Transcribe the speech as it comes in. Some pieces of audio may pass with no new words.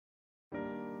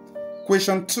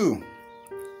Question 2.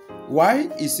 Y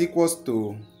is equals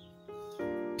to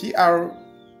PR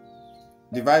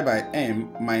divided by M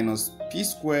minus P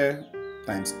squared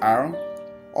times R,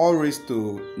 all raised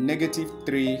to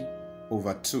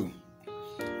 -3/2.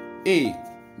 A.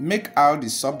 Make R the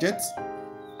subject.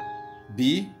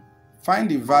 B. Find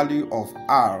the value of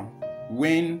R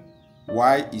when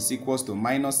Y is equals to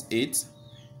 -8,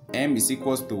 M is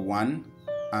equals to 1,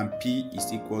 and P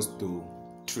is equals to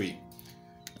 3.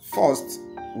 First,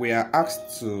 we are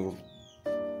asked to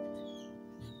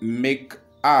make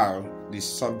R the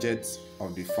subject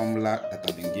of the formula that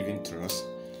has been given to us.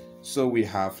 So we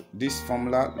have this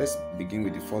formula. Let's begin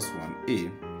with the first one, A.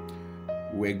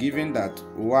 We're given that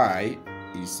Y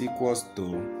is equals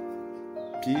to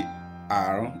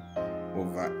PR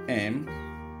over M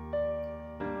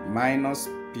minus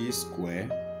P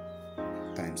squared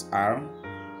times R,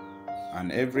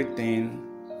 and everything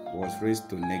was raised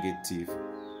to -3/2.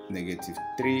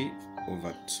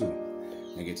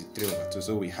 -3/2.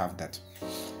 So we have that.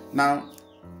 Now,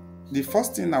 the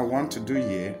first thing I want to do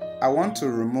here, I want to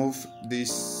remove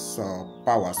this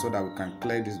power so that we can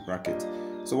clear this bracket.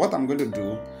 So what I'm going to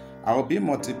do, I will be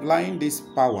multiplying this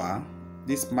power,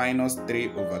 this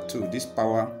 -3/2, this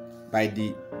power, by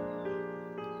the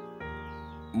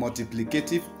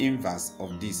multiplicative inverse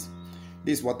of this.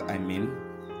 This is what I mean.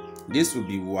 This will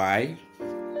be Y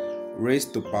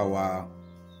raised to power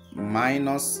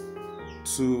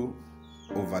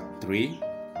 -2/3.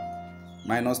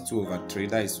 -2/3,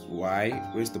 that is Y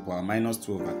raised to power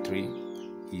 -2/3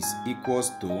 is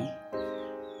equals to,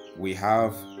 we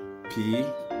have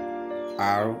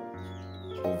PR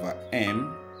over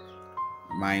M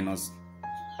minus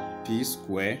P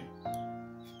squared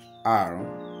R,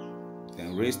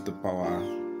 then raised to power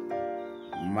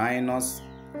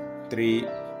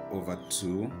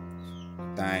 -3/2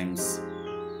 times,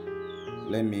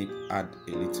 let me add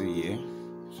a little here,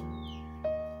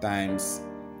 times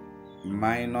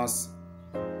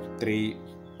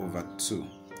 -3/2.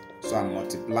 So I'm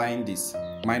multiplying this,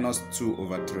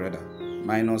 -2/3 rather,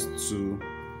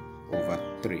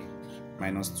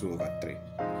 -2/3.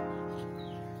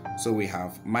 So we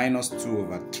have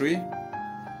 -2/3.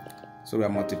 So we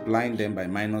are multiplying them by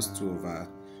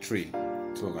 -2/3.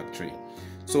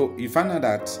 So you find out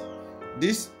that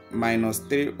this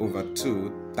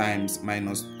 -3/2 times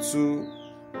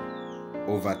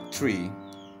 -2/3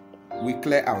 we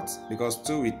clear out, because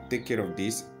 2 will take care of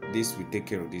this, this will take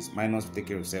care of this, minus will take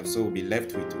care of itself. So we'll be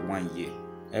left with 1 here.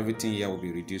 Everything here will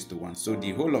be reduced to 1. So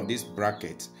the whole of this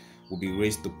bracket will be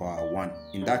raised to power 1.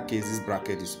 In that case, this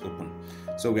bracket is open.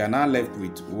 So we are now left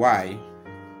with Y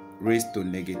raised to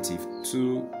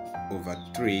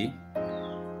 -2/3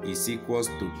 is equals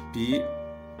to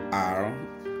PR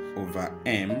over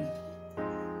M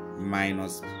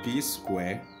minus P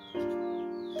squared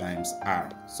times R.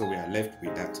 So we are left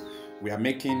with that. We are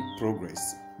making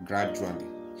progress gradually.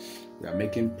 We are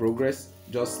making progress.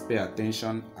 Just pay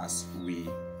attention as we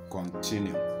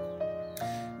continue.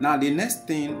 Now the next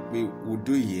thing we will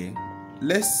do here,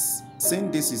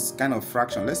 since this is kind of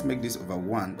fraction, let's make this over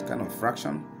 1 kind of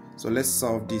fraction. So let's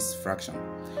solve this fraction.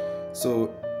 So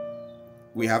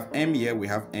we have M here, we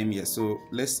have M here. So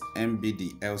let's M be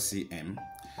the LCM.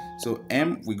 So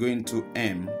M, we go into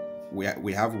M,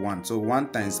 we have 1. So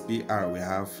 1 times PR, we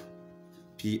have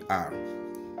PR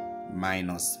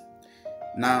minus.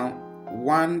 Now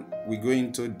 1, we go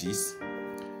into this.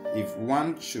 If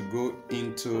 1 should go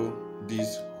into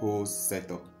this whole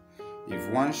setup, if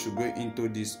 1 should go into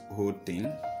this whole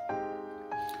thing,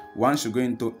 1 should go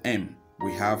into M,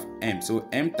 we have M. So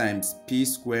M times P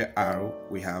square R,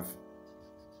 we have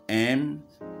M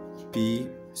P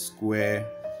square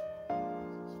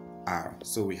R.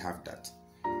 So we have that.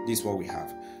 This is what we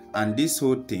have. And this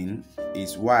whole thing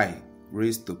is Y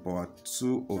raised to power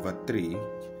 2/3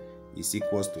 is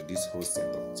equals to this whole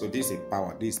setup. So this is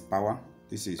power, this is power,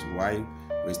 this is Y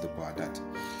raised to power that.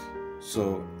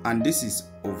 So, and this is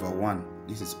over 1,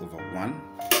 this is over 1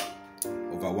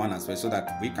 as well, so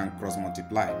that we can cross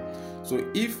multiply. So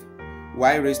if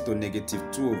Y raised to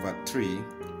 -2/3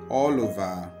 all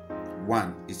over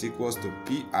 1 is equals to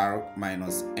PR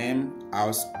minus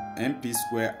MP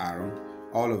square R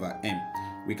all over M,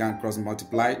 we can cross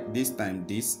multiply this time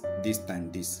this, this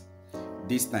time this,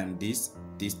 this time this,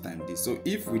 this time this. So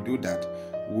if we do that,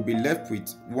 we'll be left with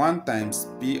 1 times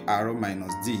PR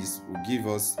minus this will give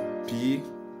us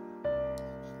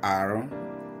PR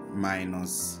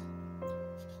minus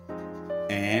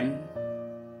M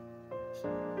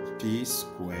P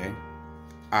square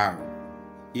R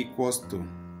equals to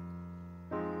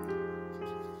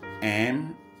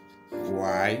M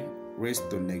Y raised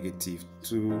to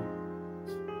 -2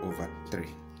 over 3.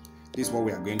 This is what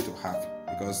we are going to have,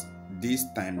 because this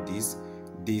times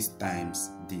this times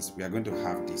this. We are going to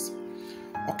have this.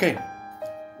 Okay,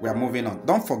 we are moving on.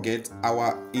 Don't forget,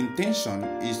 our intention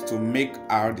is to make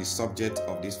R the subject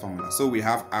of this formula. So we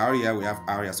have R here, we have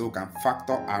R here, so we can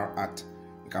factor R out.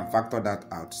 We can factor that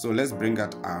out. So let's bring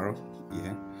out R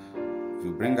here. If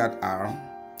you bring out R,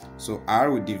 so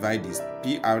R will divide this.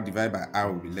 PR divided by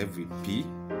R will be left with P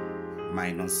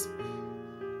minus.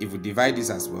 If we divide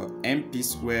this as well, MP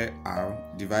square R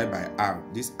divided by R.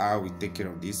 This R will take care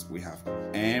of this. We have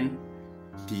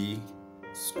MP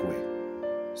square.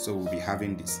 So we'll be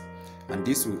having this, and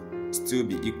this will still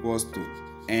be equals to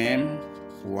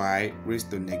my raised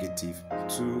to negative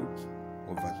 2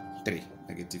 over 3,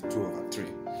 negative 2 over 3.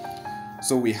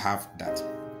 So we have that.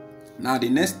 Now the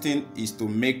next thing is to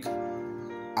make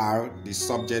R the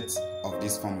subject of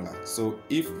this formula. So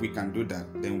if we can do that,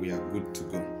 then we are good to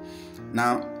go.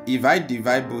 Now if I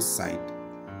divide both sides,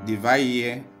 divide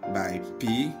here by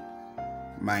P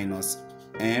minus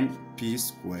MP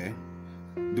square,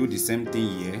 do the same thing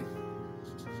here,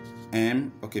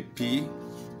 P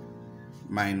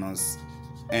minus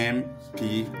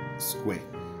MP square.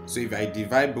 So if I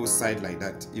divide both sides like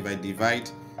that, if I divide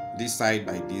this side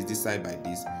by this side by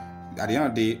this, at the end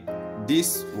of the day,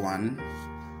 this one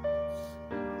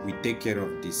will take care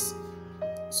of this.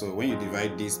 So when you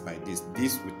divide this by this,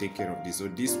 this will take care of this. So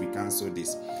this we cancel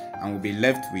this, and we'll be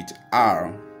left with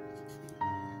R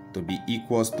to be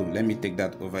equals to, let me take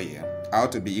that over here, R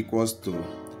to be equals to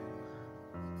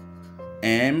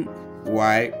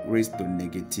my raised to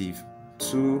negative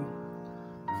 2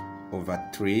 over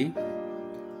 3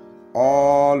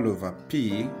 all over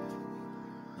P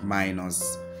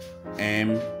minus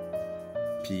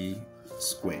MP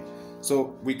square.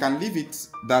 So we can leave it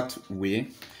that way,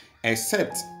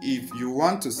 except if you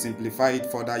want to simplify it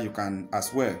further, you can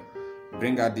as well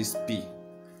bring out this P.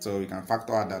 So you can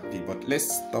factor out that P, but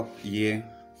let's stop here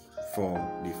for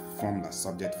the formula,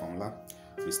 subject formula.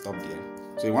 We stop there.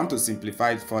 So you want to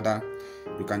simplify it further,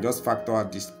 you can just factor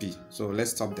out this P. So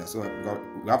let's stop there. So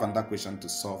we have another question to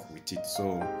solve with it.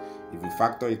 So if we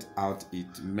factor it out,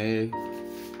 it may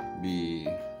be,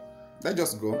 let's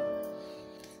just go.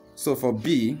 So for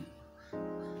B,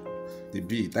 the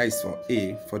B, that is for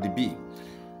A, for the B,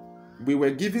 we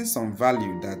were given some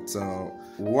value that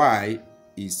Y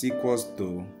is equals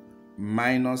to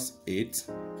minus 8,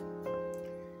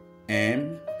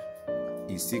 M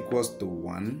is equals to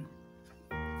 1,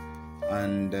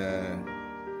 and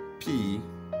P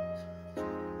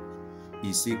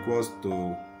is equals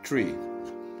to 3.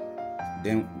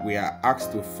 Then we are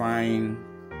asked to find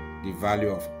the value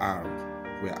of R.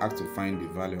 We are asked to find the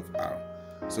value of R.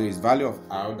 So it's value of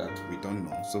R that we don't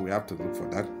know, so we have to look for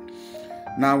that.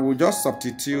 Now we'll just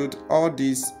substitute all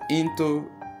this into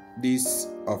this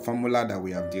formula that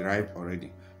we have derived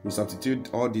already. We substitute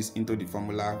all this into the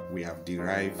formula we have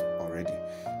derived already.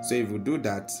 So if we do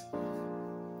that,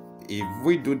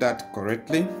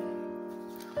 correctly,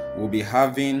 we'll be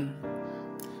having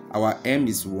our M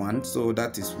is 1, so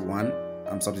that is 1.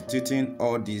 I'm substituting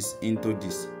all this into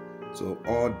this. So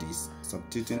all this,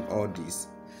 substituting all this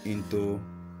into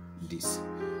this.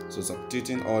 So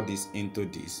substituting all this into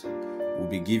this will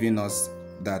be giving us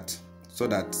that, so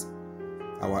that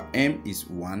our M is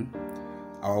 1,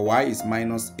 our Y is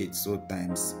minus 8, so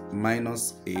times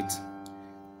minus 8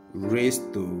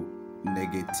 raised to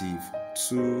negative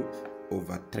 2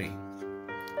 over 3.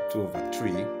 2 over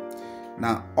 3.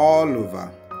 Now all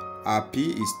over, our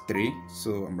P is 3,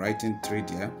 so I'm writing 3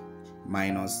 there,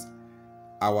 minus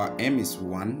our M is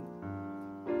 1,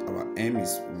 our M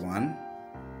is 1,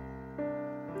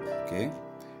 okay,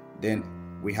 then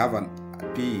we have a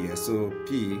P here, so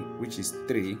P, which is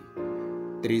 3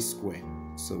 square,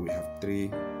 so we have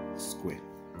 3 square,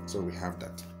 so we have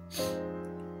that.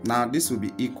 Now this will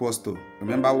be equals to,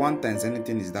 remember 1 times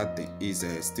anything is that thing, is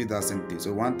still that same thing,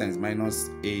 so 1 times minus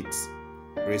 8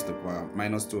 raised to power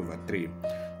minus 2 over 3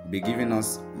 will be giving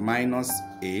us minus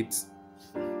 8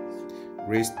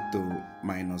 raised to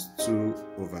minus 2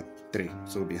 over 3.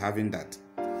 So we'll be having that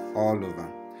all over.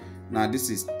 Now this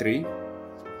is 3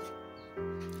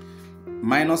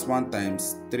 minus 1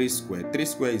 times 3 square. 3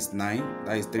 square is 9.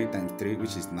 That is 3 times 3,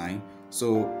 which is 9.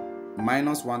 So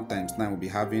minus 1 times 9 will be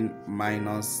having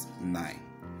minus 9.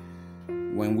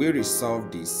 When we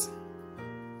resolve this,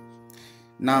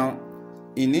 now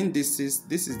in indices,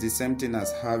 this is the same thing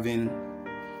as having,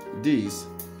 this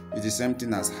is the same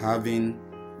thing as having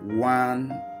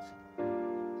 1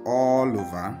 all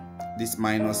over this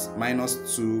minus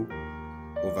 2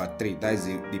 over 3. That is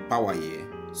the power here.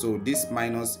 So this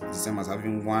minus is the same as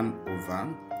having 1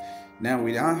 over. Now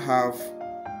we now have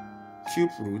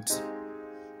cube root,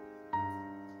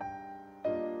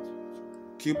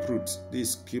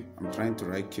 this cube, I'm trying to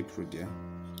write cube root there,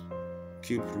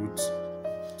 cube root,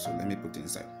 so let me put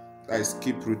inside, that is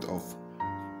cube root of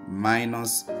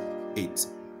minus 8,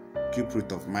 cube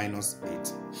root of minus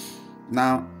 8.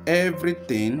 Now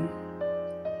everything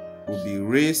will be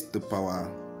raised to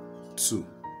power 2.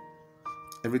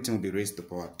 Everything will be raised to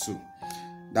power 2.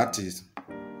 That is,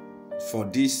 for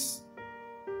this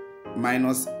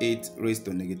minus 8 raised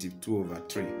to negative 2 over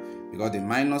 3, because the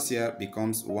minus here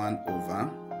becomes 1 over.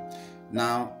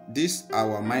 Now this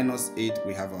our minus 8,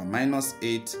 we have our minus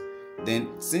 8.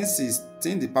 Then since the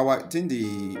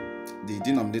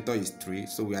denominator is 3,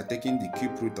 so we are taking the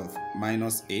cube root of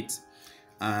minus 8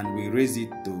 and we raise it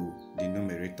to the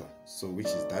numerator, so which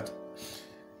is that.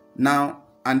 Now,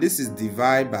 and this is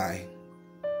divide by,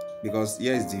 because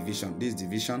here is division, this is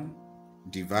division,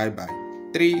 divide by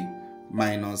 3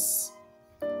 minus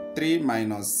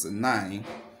 9.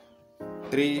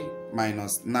 3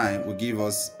 minus 9 will give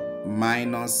us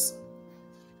minus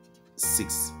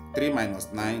 6. 3 minus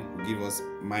 9 will give us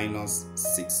minus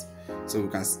 6. So we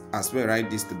can as well write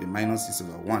this to be minus 6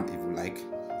 over 1 if you like.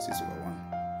 6 over 1.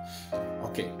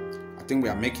 Okay, I think we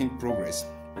are making progress.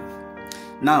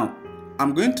 Now,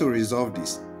 I'm going to resolve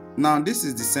this. Now, this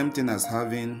is the same thing as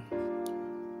having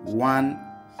 1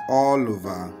 all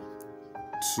over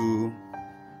 2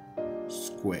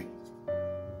 square.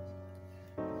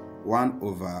 1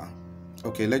 over,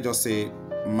 okay, let's just say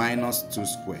minus 2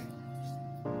 square.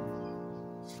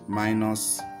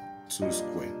 Minus 2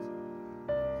 square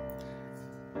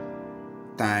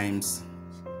times,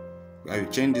 I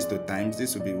will change this to times,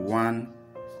 this will be 1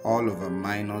 all over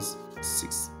minus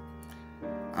 6.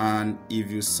 And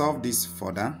if you solve this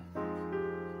further,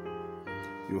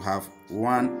 you have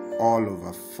 1 all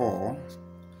over 4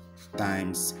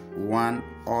 times 1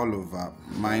 all over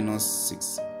minus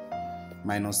 6,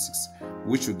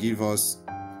 which will give us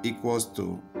equals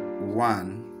to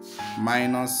 1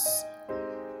 minus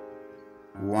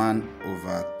 1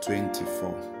 over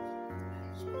 24.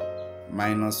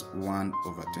 Minus 1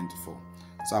 over 24.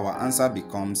 So our answer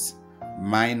becomes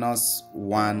minus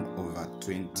 1 over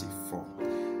 24.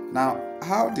 Now,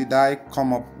 how did I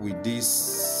come up with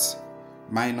this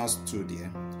minus 2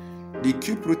 there? The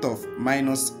cube root of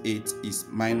minus 8 is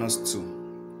minus 2.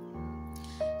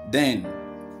 Then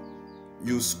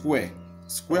you square.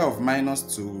 Square of minus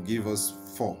 2 will give us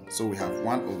 4. So we have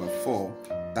 1 over 4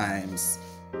 times.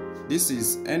 This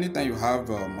is anytime you have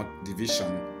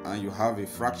division and you have a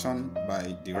fraction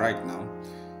by the right now,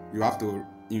 you have to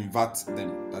invert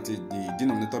them. That is, the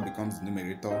denominator becomes the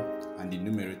numerator and the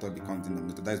numerator becomes the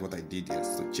denominator. That is what I did here.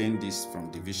 So change this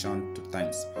from division to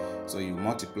times. So you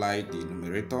multiply the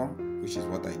numerator, which is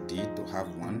what I did, to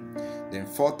have 1. Then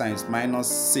 4 times minus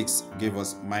 6 gave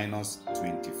us minus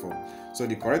 24. So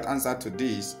the correct answer to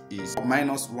this is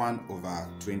minus 1 over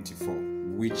 24,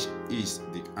 which is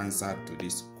the answer to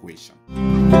this question.